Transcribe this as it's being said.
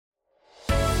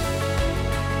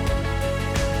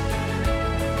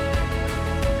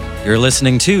You're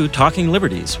listening to Talking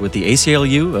Liberties with the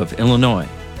ACLU of Illinois.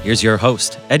 Here's your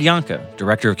host, Ed Yonka,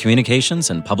 Director of Communications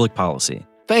and Public Policy.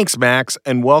 Thanks, Max,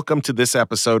 and welcome to this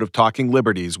episode of Talking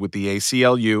Liberties with the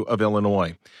ACLU of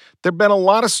Illinois. There have been a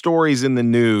lot of stories in the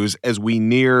news as we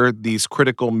near these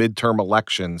critical midterm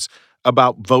elections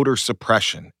about voter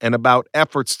suppression and about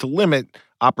efforts to limit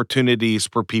opportunities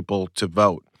for people to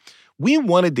vote. We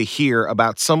wanted to hear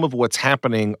about some of what's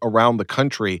happening around the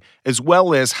country, as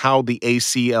well as how the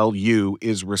ACLU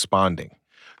is responding.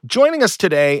 Joining us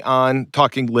today on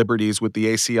Talking Liberties with the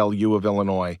ACLU of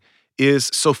Illinois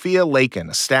is Sophia Lakin,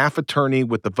 a staff attorney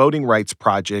with the Voting Rights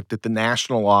Project at the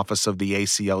National Office of the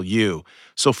ACLU.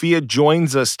 Sophia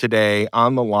joins us today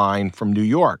on the line from New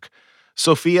York.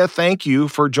 Sophia, thank you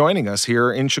for joining us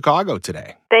here in Chicago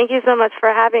today. Thank you so much for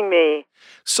having me.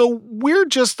 So we're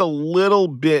just a little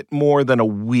bit more than a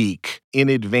week in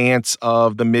advance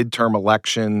of the midterm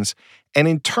elections. And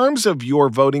in terms of your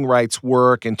voting rights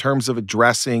work, in terms of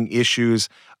addressing issues,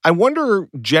 I wonder,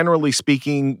 generally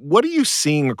speaking, what are you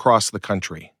seeing across the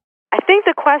country? I think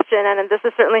the question, and this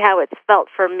is certainly how it's felt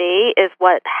for me, is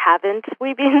what haven't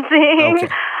we been seeing? Okay.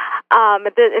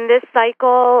 In this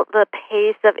cycle, the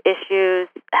pace of issues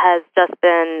has just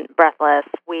been breathless.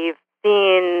 We've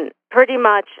seen pretty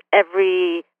much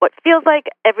what feels like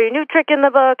every new trick in the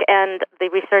book and the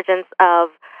resurgence of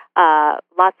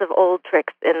lots of old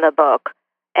tricks in the book.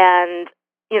 And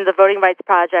the Voting Rights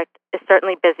Project is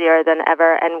certainly busier than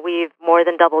ever, and we've more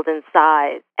than doubled in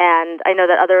size. And I know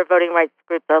that other voting rights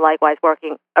groups are likewise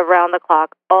working around the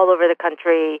clock all over the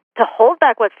country to hold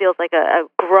back what feels like a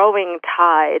growing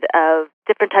tide of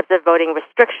different types of voting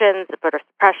restrictions, voter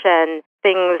suppression,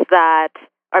 things that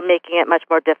are making it much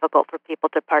more difficult for people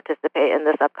to participate in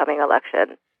this upcoming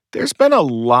election. There's been a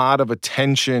lot of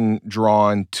attention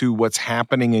drawn to what's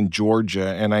happening in Georgia,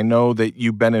 and I know that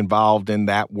you've been involved in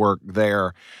that work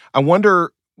there. I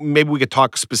wonder, maybe we could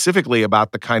talk specifically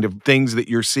about the kind of things that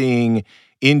you're seeing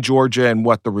in Georgia and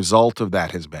what the result of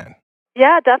that has been.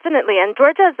 Yeah, definitely. And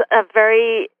Georgia's a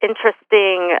very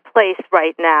interesting place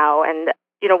right now. And,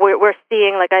 we're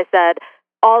seeing, like I said,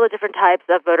 all the different types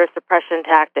of voter suppression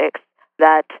tactics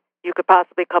that you could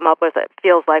possibly come up with, it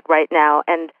feels like right now.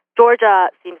 And Georgia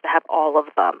seems to have all of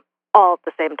them, all at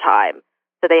the same time.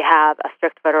 So they have a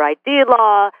strict voter ID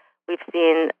law. We've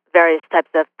seen various types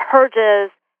of purges.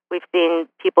 We've seen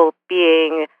people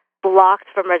being blocked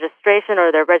from registration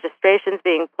or their registrations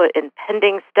being put in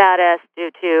pending status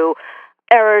due to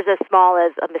errors as small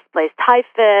as a misplaced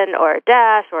hyphen or a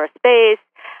dash or a space.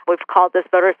 We've called this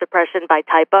voter suppression by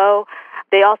typo.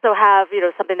 They also have,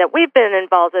 something that we've been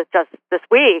involved with just this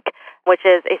week, which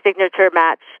is a signature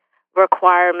match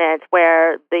requirement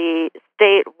where the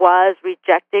state was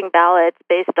rejecting ballots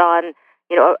based on,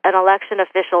 an election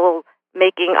official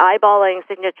making eyeballing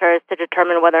signatures to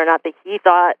determine whether or not he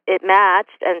thought it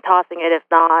matched and tossing it if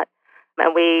not.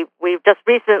 And we've just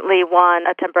recently won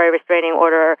a temporary restraining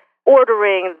order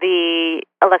ordering the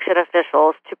election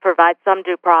officials to provide some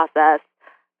due process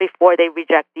before they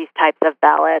reject these types of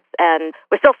ballots. And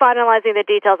we're still finalizing the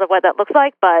details of what that looks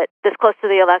like, but this close to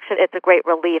the election, it's a great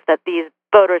relief that these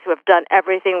voters who have done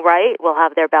everything right will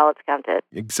have their ballots counted.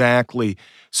 Exactly.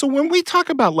 So when we talk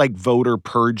about voter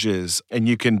purges, and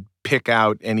you can pick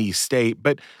out any state,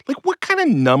 but what kind of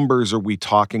numbers are we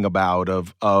talking about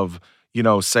of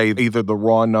say either the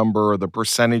raw number or the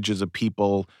percentages of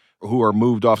people who are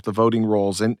moved off the voting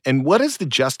rolls? And what is the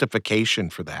justification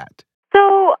for that?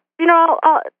 So,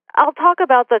 I'll talk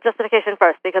about the justification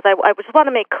first because I just want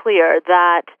to make clear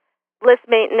that list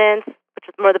maintenance, which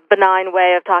is more the benign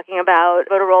way of talking about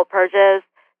voter roll purges,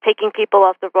 taking people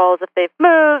off the rolls if they've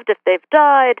moved, if they've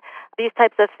died, these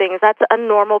types of things, that's a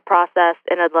normal process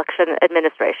in election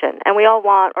administration. And we all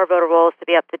want our voter rolls to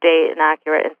be up to date and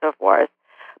accurate and so forth.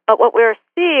 But what we're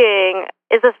seeing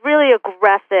is this really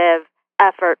aggressive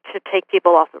effort to take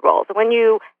people off the rolls. And when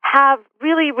you have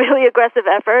really, really aggressive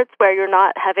efforts where you're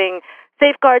not having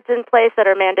safeguards in place that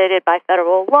are mandated by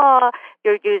federal law,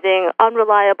 you're using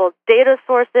unreliable data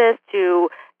sources to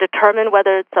determine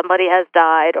whether somebody has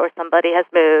died or somebody has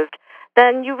moved,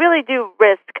 then you really do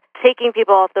risk taking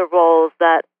people off the rolls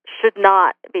that should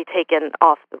not be taken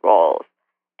off the rolls.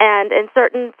 And in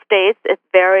certain states, it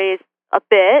varies a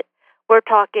bit. We're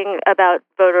talking about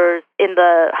voters in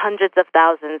the hundreds of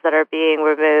thousands that are being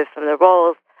removed from the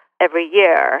rolls every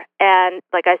year. And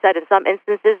like I said, in some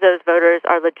instances, those voters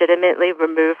are legitimately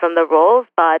removed from the rolls,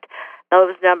 but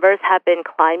those numbers have been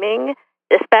climbing,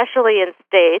 especially in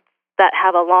states that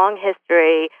have a long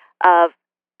history of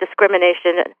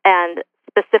discrimination and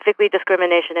specifically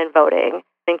discrimination in voting,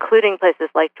 including places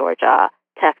like Georgia,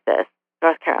 Texas,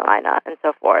 North Carolina, and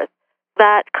so forth.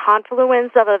 that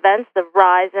confluence of events, the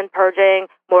rise in purging,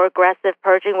 more aggressive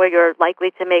purging where you're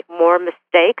likely to make more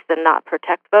mistakes and not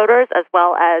protect voters, as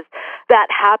well as that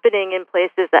happening in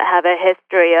places that have a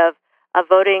history of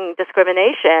voting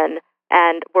discrimination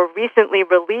and were recently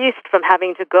released from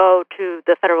having to go to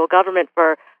the federal government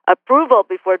for approval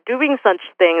before doing such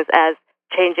things as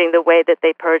changing the way that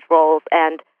they purge rolls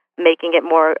and making it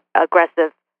more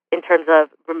aggressive in terms of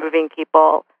removing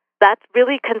people. That's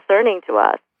really concerning to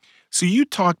us. So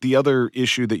the other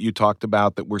issue that you talked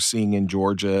about that we're seeing in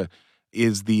Georgia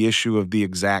is the issue of the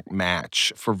exact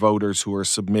match for voters who are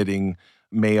submitting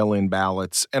mail-in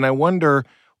ballots. And I wonder,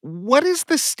 what is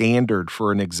the standard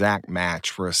for an exact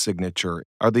match for a signature?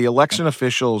 Are the election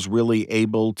officials really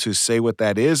able to say what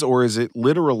that is, or is it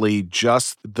literally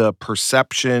just the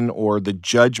perception or the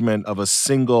judgment of a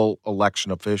single election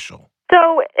official?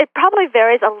 So it probably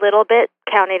varies a little bit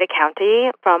county to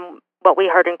county from what we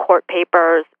heard in court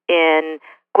papers in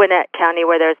Gwinnett County,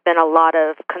 where there's been a lot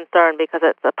of concern because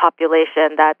it's a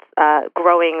population that's a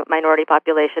growing minority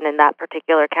population in that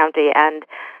particular county, and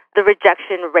the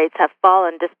rejection rates have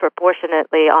fallen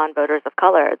disproportionately on voters of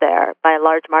color there by a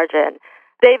large margin.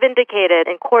 They've indicated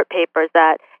in court papers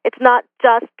that it's not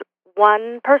just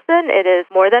one person, it is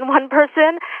more than one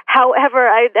person. However,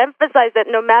 I'd emphasize that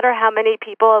no matter how many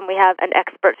people, and we have an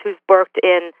expert who's worked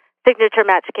in signature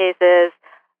match cases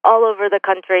all over the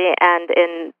country and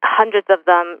in hundreds of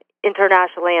them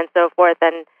internationally and so forth,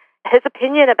 and his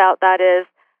opinion about that is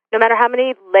no matter how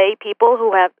many lay people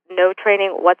who have no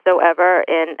training whatsoever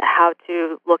in how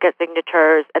to look at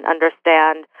signatures and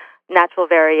understand natural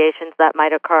variations that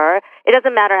might occur, it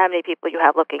doesn't matter how many people you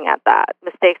have looking at that.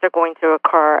 Mistakes are going to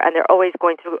occur, and they're always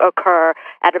going to occur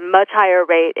at a much higher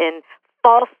rate in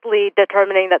falsely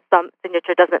determining that some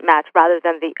signature doesn't match rather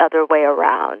than the other way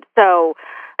around. So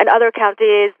in other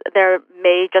counties, there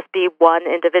may just be one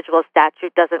individual.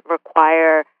 Statute doesn't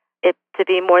require it to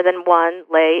be more than one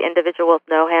lay individual with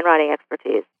no handwriting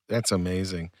expertise. That's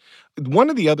amazing. One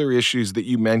of the other issues that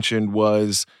you mentioned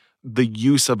was the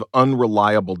use of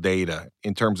unreliable data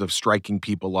in terms of striking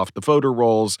people off the voter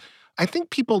rolls. I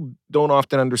think people don't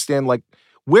often understand,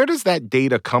 where does that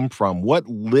data come from? What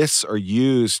lists are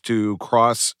used to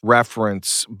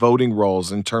cross-reference voting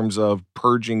rolls in terms of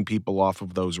purging people off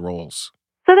of those rolls?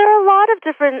 So there are a lot of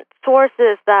different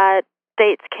sources that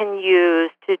states can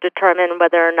use to determine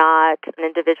whether or not an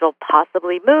individual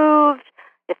possibly moved,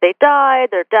 if they died,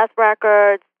 their death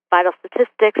records, vital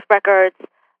statistics records,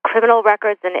 criminal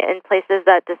records in places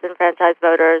that disenfranchise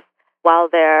voters while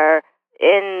they're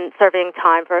in serving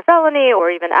time for a felony or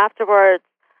even afterwards.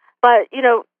 But,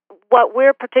 what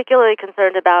we're particularly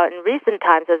concerned about in recent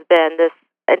times has been this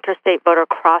interstate voter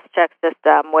cross-check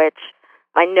system, which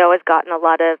I know has gotten a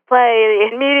lot of play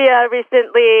in media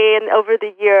recently and over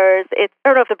the years. It's, I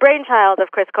don't know if the brainchild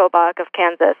of Chris Kobach of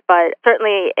Kansas, but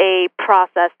certainly a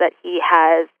process that he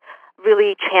has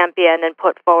really championed and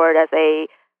put forward as a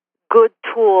good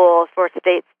tool for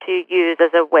states to use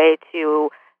as a way to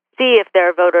see if there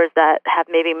are voters that have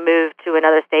maybe moved to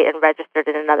another state and registered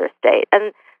in another state.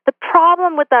 And the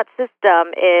problem with that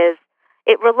system is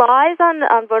it relies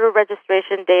on voter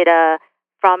registration data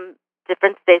from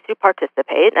different states who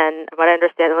participate, and what I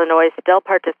understand, Illinois is still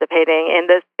participating in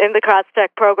the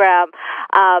cross-check program.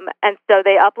 And so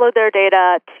they upload their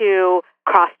data to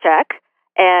cross-check,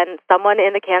 and someone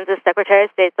in the Kansas Secretary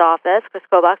of State's office, Chris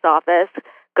Kobach's office,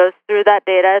 goes through that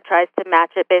data, tries to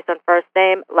match it based on first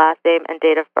name, last name, and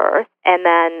date of birth, and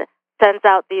then sends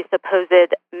out these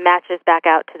supposed matches back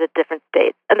out to the different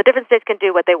states. And the different states can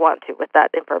do what they want to with that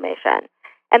information.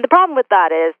 And the problem with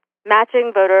that is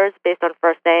matching voters based on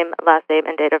first name, last name,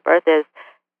 and date of birth is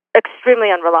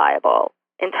extremely unreliable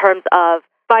in terms of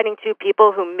finding two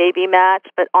people who maybe match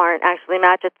but aren't actually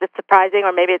matched. It's surprising,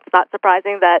 or maybe it's not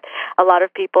surprising, that a lot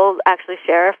of people actually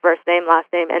share first name, last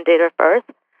name, and date of birth.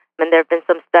 And there have been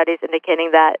some studies indicating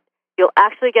that you'll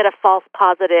actually get a false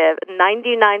positive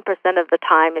 99% of the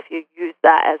time if you use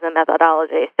that as a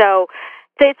methodology. So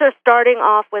states are starting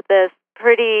off with this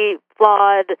pretty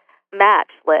flawed match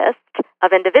list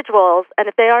of individuals, and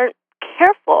if they aren't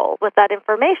careful with that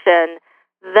information,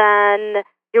 then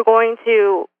you're going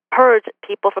to purge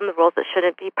people from the rolls that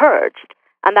shouldn't be purged.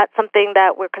 And that's something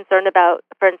that we're concerned about,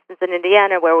 for instance, in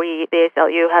Indiana, where the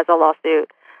ACLU has a lawsuit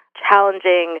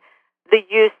challenging the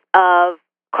use of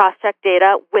cross-check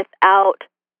data without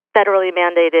federally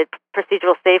mandated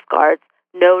procedural safeguards,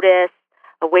 notice,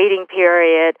 a waiting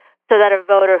period, so that a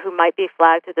voter who might be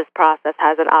flagged through this process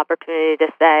has an opportunity to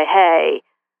say, hey,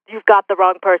 you've got the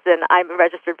wrong person. I'm a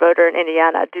registered voter in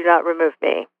Indiana. Do not remove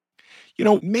me.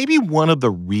 Maybe one of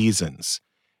the reasons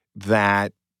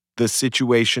that the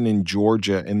situation in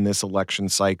Georgia in this election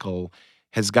cycle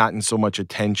has gotten so much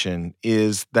attention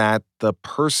is that the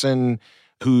person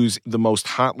who's the most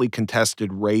hotly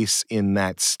contested race in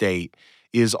that state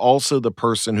is also the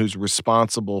person who's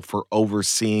responsible for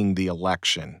overseeing the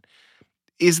election.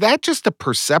 Is that just a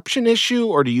perception issue,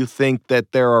 or do you think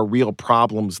that there are real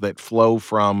problems that flow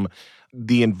from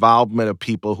the involvement of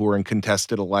people who are in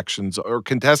contested elections, or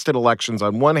contested elections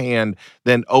on one hand,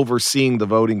 then overseeing the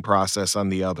voting process on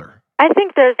the other? I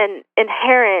think there's an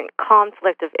inherent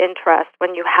conflict of interest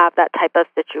when you have that type of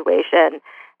situation.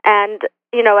 And,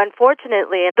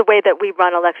 unfortunately, the way that we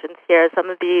run elections here, some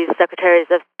of these secretaries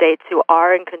of states who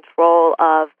are in control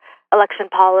of election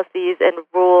policies and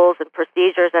rules and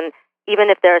procedures, and even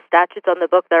if there are statutes on the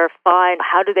book that are fine,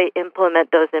 how do they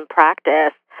implement those in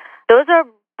practice? Those are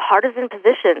partisan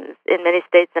positions in many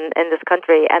states in this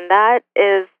country, and that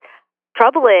is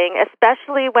troubling,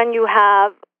 especially when you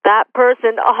have that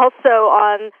person also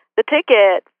on the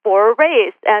ticket for a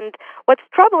race. And what's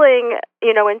troubling,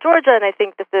 in Georgia, and I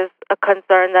think this is a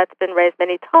concern that's been raised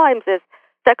many times, is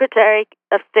Secretary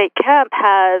of State Kemp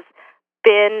has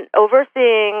been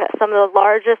overseeing some of the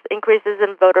largest increases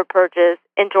in voter purges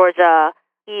in Georgia.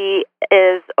 He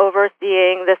is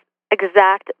overseeing this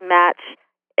exact match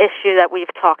issue that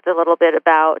we've talked a little bit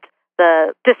about,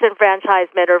 the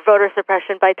disenfranchisement or voter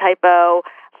suppression by typo.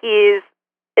 He's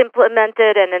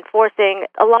implemented and enforcing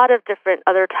a lot of different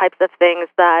other types of things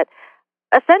that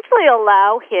essentially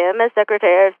allow him as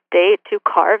Secretary of State to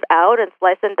carve out and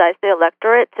slice and dice the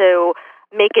electorate to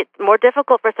make it more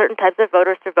difficult for certain types of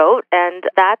voters to vote. And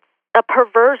that's a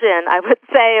perversion, I would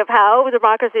say, of how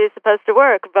democracy is supposed to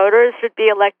work. Voters should be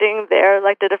electing their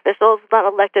elected officials,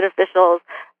 not elected officials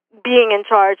being in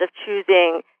charge of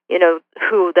choosing,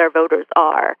 who their voters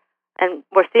are. And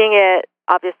we're seeing it,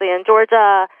 obviously, in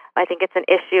Georgia. I think it's an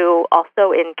issue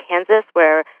also in Kansas,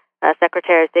 where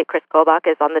Secretary of State Chris Kobach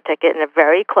is on the ticket in a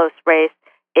very close race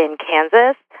in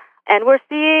Kansas. And we're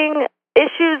seeing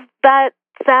issues that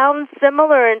sound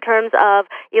similar in terms of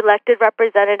elected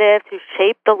representatives who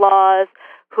shape the laws,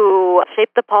 who shape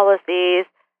the policies,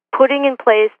 putting in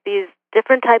place these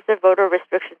different types of voter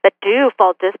restrictions that do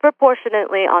fall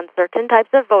disproportionately on certain types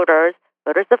of voters,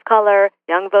 voters of color,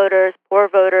 young voters, poor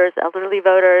voters, elderly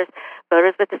voters,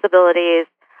 voters with disabilities.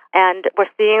 And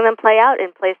we're seeing them play out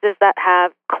in places that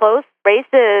have close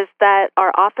races that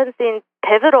are often seen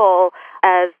pivotal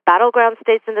as battleground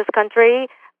states in this country,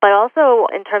 but also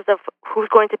in terms of who's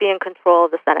going to be in control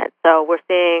of the Senate. So we're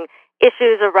seeing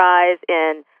issues arise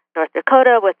in North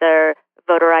Dakota with their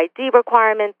voter ID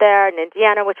requirement there, in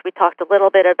Indiana, which we talked a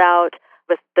little bit about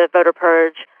with the voter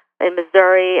purge, in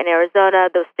Missouri and Arizona.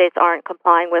 Those states aren't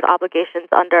complying with obligations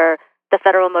under the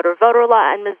federal motor voter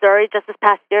law, and Missouri just this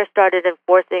past year started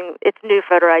enforcing its new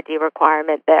voter ID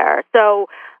requirement there. So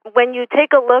when you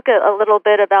take a look at a little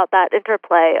bit about that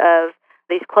interplay of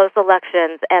these close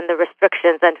elections and the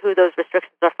restrictions and who those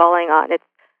restrictions are falling on,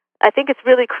 I think it's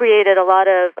really created a lot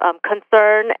of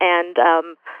concern and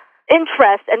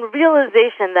interest and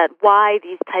realization that why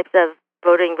these types of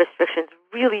voting restrictions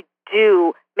really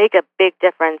do make a big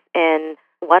difference in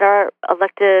what our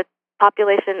elected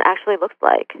population actually looks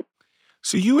like.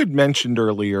 So you had mentioned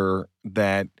earlier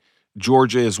that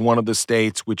Georgia is one of the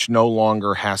states which no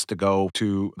longer has to go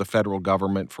to the federal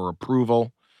government for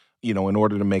approval, in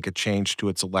order to make a change to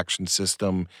its election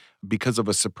system because of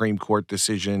a Supreme Court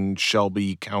decision,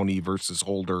 Shelby County versus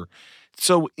Holder.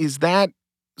 So is that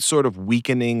sort of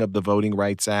weakening of the Voting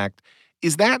Rights Act,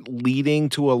 is that leading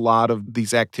to a lot of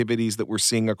these activities that we're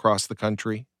seeing across the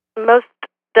country? Most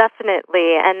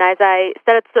definitely. And as I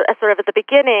said sort of at the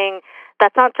beginning,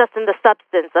 that's not just in the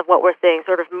substance of what we're seeing,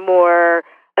 sort of more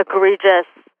egregious,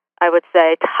 I would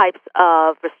say, types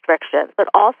of restrictions, but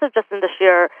also just in the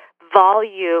sheer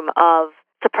volume of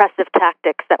suppressive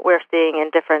tactics that we're seeing in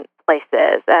different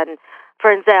places. And for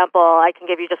example, I can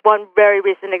give you just one very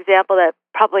recent example that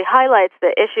probably highlights the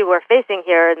issue we're facing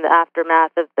here in the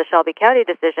aftermath of the Shelby County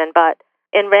decision. But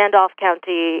in Randolph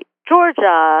County,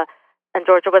 Georgia, and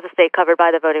Georgia was a state covered by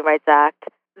the Voting Rights Act,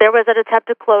 there was an attempt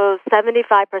to close 75%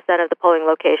 of the polling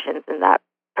locations in that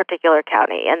particular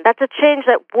county. And that's a change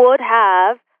that would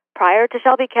have, prior to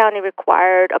Shelby County,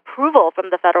 required approval from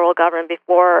the federal government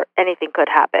before anything could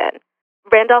happen.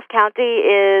 Randolph County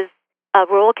is a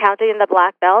rural county in the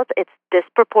Black Belt. It's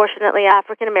disproportionately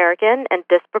African American and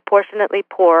disproportionately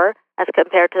poor as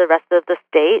compared to the rest of the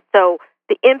state. So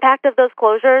the impact of those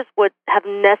closures would have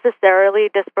necessarily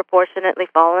disproportionately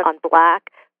fallen on Black,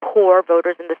 poor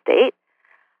voters in the state.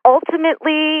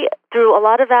 Ultimately, through a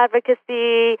lot of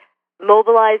advocacy,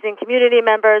 mobilizing community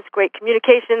members, great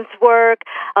communications work,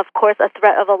 of course, a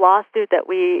threat of a lawsuit that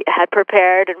we had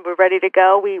prepared and were ready to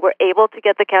go. We were able to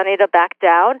get the county to back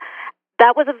down.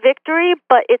 That was a victory,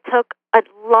 but it took a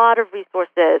lot of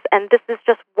resources. And this is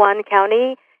just one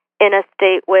county in a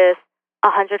state with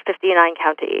 159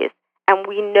 counties. And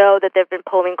we know that there have been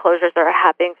polling closures that are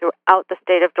happening throughout the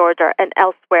state of Georgia and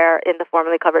elsewhere in the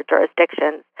formerly covered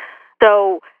jurisdictions.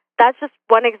 So that's just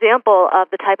one example of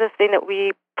the type of thing that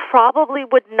we probably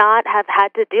would not have had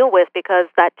to deal with, because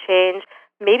that change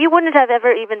maybe wouldn't have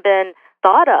ever even been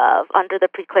thought of under the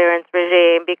pre-clearance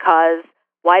regime, because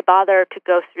why bother to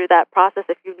go through that process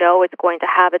if you know it's going to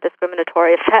have a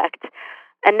discriminatory effect?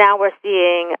 And now we're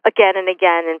seeing again and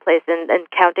again in place in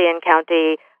county and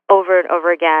county over and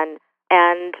over again.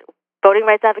 And voting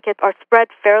rights advocates are spread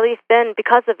fairly thin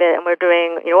because of it, and we're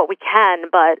doing what we can,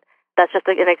 but that's just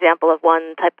an example of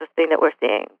one type of thing that we're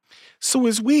seeing. So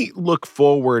as we look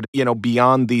forward,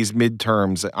 beyond these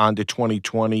midterms onto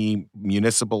 2020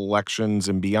 municipal elections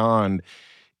and beyond,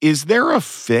 is there a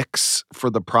fix for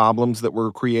the problems that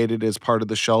were created as part of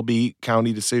the Shelby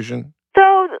County decision?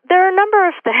 So there are a number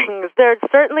of things. There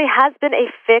certainly has been a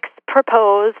fix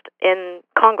proposed in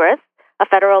Congress, a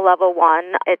federal level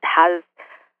one. It has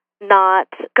not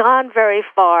gone very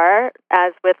far,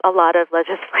 as with a lot of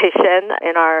legislation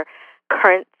in our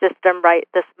current system right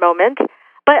this moment.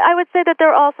 But I would say that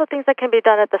there are also things that can be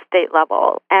done at the state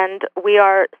level. And we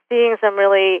are seeing some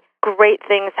really great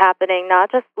things happening,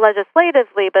 not just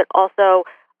legislatively, but also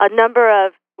a number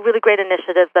of really great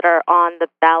initiatives that are on the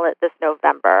ballot this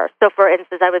November. So, for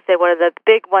instance, I would say one of the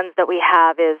big ones that we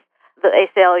have is the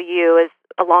ACLU is,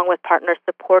 along with partners,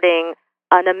 supporting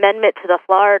an amendment to the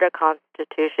Florida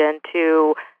Constitution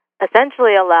to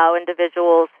essentially allow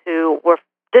individuals who were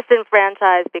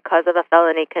disenfranchised because of a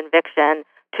felony conviction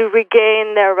to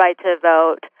regain their right to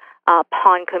vote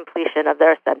upon completion of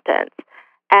their sentence.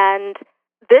 And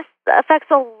this affects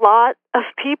a lot of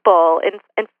people.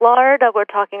 In Florida, we're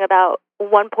talking about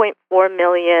 1.4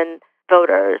 million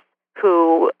voters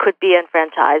who could be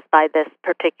enfranchised by this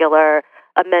particular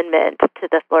amendment to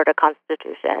the Florida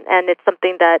Constitution. And it's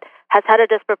something that has had a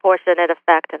disproportionate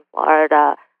effect in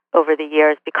Florida over the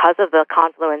years because of the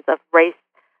confluence of race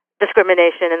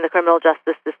discrimination in the criminal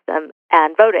justice system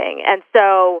and voting. And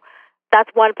so that's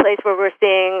one place where we're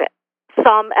seeing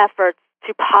some efforts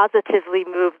to positively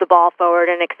move the ball forward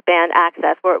and expand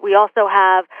access. We also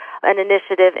have an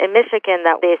initiative in Michigan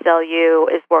that the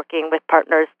ACLU is working with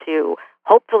partners to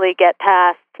hopefully get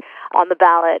passed on the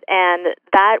ballot. And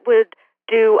that would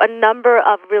do a number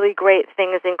of really great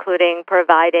things, including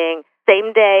providing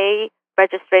same-day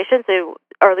registration. So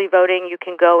early voting, you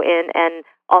can go in and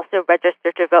also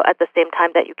register to vote at the same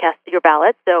time that you cast your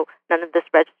ballot. So none of this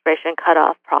registration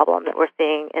cutoff problem that we're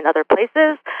seeing in other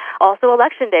places. Also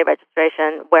Election Day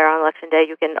registration, where on Election Day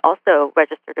you can also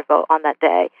register to vote on that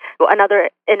day. Another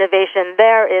innovation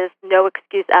there is no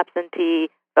excuse absentee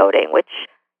voting, which,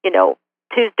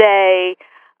 Tuesday,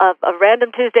 a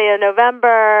random Tuesday in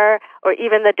November, or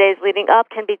even the days leading up,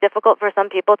 can be difficult for some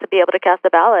people to be able to cast a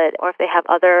ballot, or if they have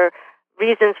other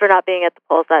reasons for not being at the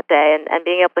polls that day. And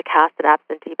being able to cast an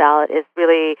absentee ballot is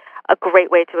really a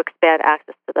great way to expand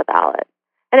access to the ballot.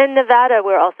 And in Nevada,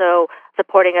 we're also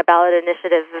supporting a ballot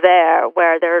initiative there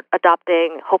where they're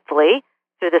adopting, hopefully,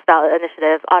 through this ballot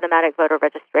initiative, automatic voter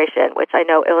registration, which I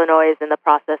know Illinois is in the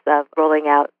process of rolling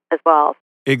out as well.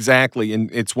 Exactly. And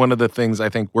it's one of the things I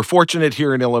think we're fortunate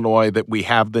here in Illinois that we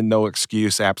have the no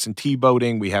excuse absentee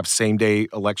voting. We have same day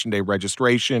election day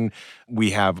registration. We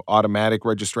have automatic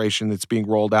registration that's being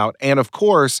rolled out. And of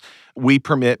course, we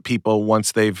permit people,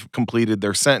 once they've completed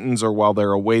their sentence or while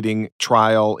they're awaiting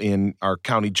trial in our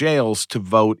county jails, to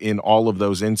vote in all of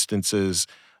those instances,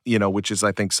 which is,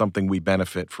 I think, something we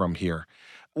benefit from here.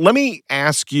 Let me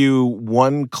ask you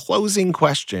one closing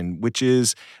question, which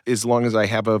is, as long as I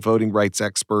have a voting rights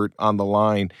expert on the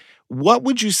line, what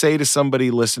would you say to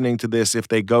somebody listening to this if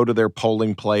they go to their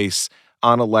polling place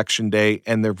on Election Day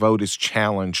and their vote is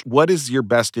challenged? What is your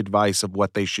best advice of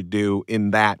what they should do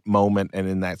in that moment and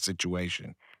in that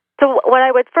situation? So what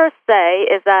I would first say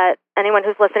is that anyone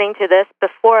who's listening to this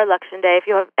before Election Day, if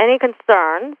you have any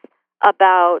concerns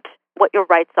about what your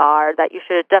rights are, that you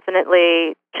should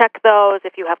definitely check those.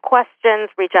 If you have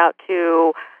questions, reach out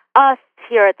to us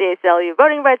here at the ACLU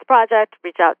Voting Rights Project,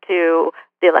 reach out to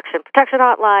the Election Protection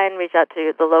Hotline, reach out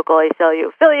to the local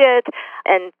ACLU affiliate,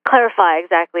 and clarify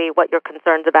exactly what you're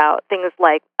concerned about. Things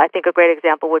like, I think a great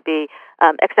example would be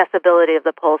accessibility of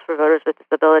the polls for voters with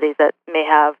disabilities that may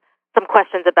have some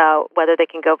questions about whether they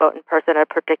can go vote in person at a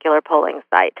particular polling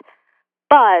site.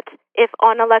 But if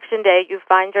on Election Day you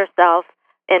find yourself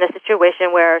in a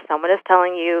situation where someone is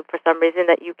telling you for some reason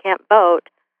that you can't vote,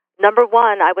 number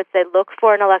one, I would say look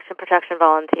for an election protection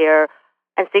volunteer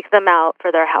and seek them out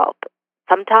for their help.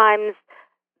 Sometimes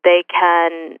they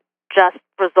can just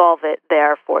resolve it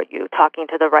there for you, talking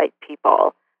to the right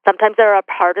people. Sometimes there are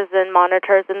partisan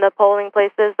monitors in the polling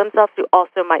places themselves who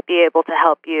also might be able to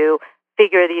help you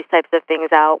figure these types of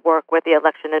things out, work with the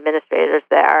election administrators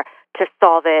there to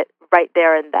solve it right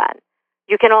there and then.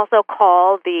 You can also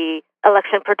call the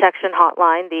election protection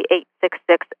hotline, the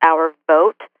 866 Our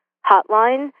Vote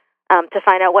hotline, to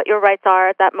find out what your rights are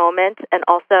at that moment. And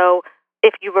also,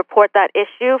 if you report that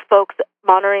issue, folks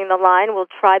monitoring the line will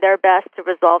try their best to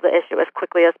resolve the issue as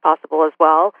quickly as possible as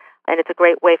well. And it's a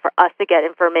great way for us to get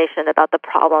information about the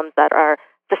problems that are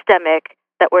systemic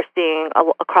that we're seeing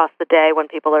across the day when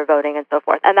people are voting and so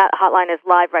forth. And that hotline is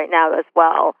live right now as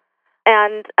well.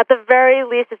 And at the very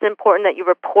least, it's important that you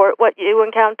report what you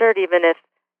encountered, even if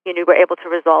you were able to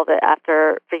resolve it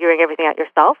after figuring everything out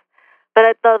yourself.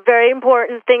 But the very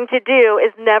important thing to do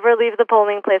is never leave the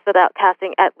polling place without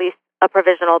casting at least a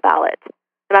provisional ballot.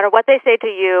 No matter what they say to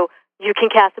you, you can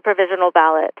cast a provisional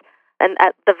ballot. And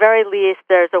at the very least,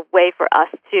 there's a way for us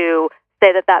to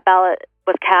say that that ballot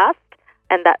was cast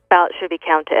and that ballot should be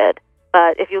counted.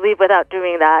 But if you leave without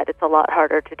doing that, it's a lot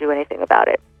harder to do anything about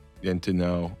it. And to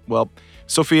know. Well,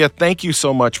 Sophia, thank you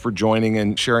so much for joining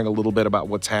and sharing a little bit about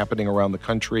what's happening around the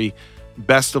country.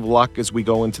 Best of luck as we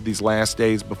go into these last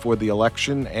days before the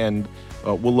election, and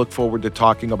we'll look forward to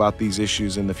talking about these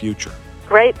issues in the future.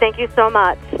 Great. Thank you so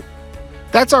much.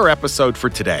 That's our episode for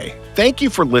today. Thank you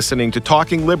for listening to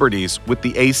Talking Liberties with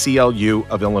the ACLU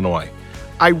of Illinois.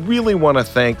 I really want to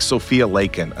thank Sophia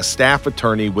Lakin, a staff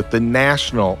attorney with the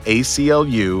National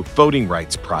ACLU Voting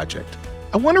Rights Project.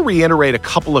 I want to reiterate a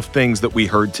couple of things that we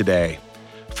heard today.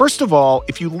 First of all,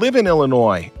 if you live in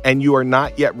Illinois and you are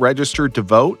not yet registered to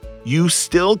vote, you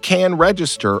still can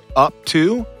register up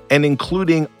to and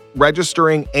including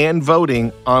registering and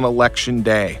voting on Election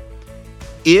Day.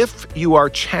 If you are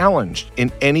challenged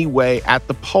in any way at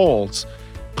the polls,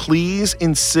 please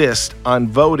insist on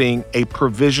voting a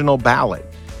provisional ballot.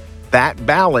 That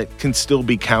ballot can still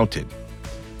be counted.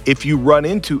 If you run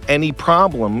into any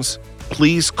problems,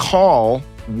 please call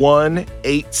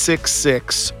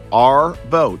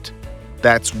 1-866-R-VOTE.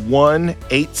 That's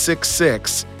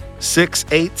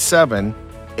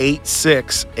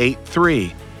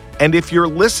 1-866-687-8683. And if you're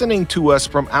listening to us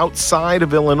from outside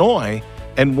of Illinois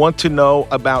and want to know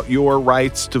about your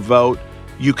rights to vote,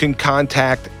 you can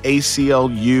contact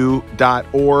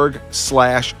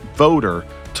aclu.org/voter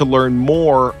to learn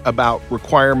more about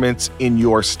requirements in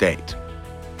your state.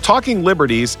 Talking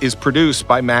Liberties is produced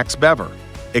by Max Bever.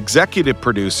 Executive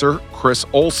producer, Chris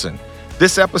Olson.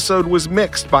 This episode was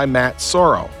mixed by Matt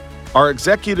Sorrow. Our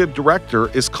executive director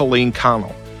is Colleen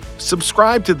Connell.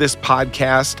 Subscribe to this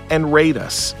podcast and rate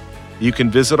us. You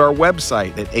can visit our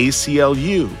website at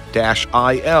aclu-il.org.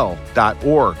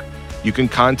 You can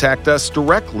contact us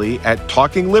directly at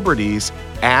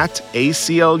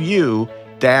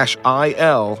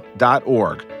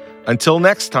talkingliberties@aclu-il.org. Until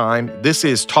next time, this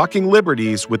is Talking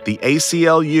Liberties with the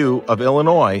ACLU of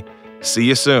Illinois. See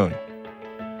you soon.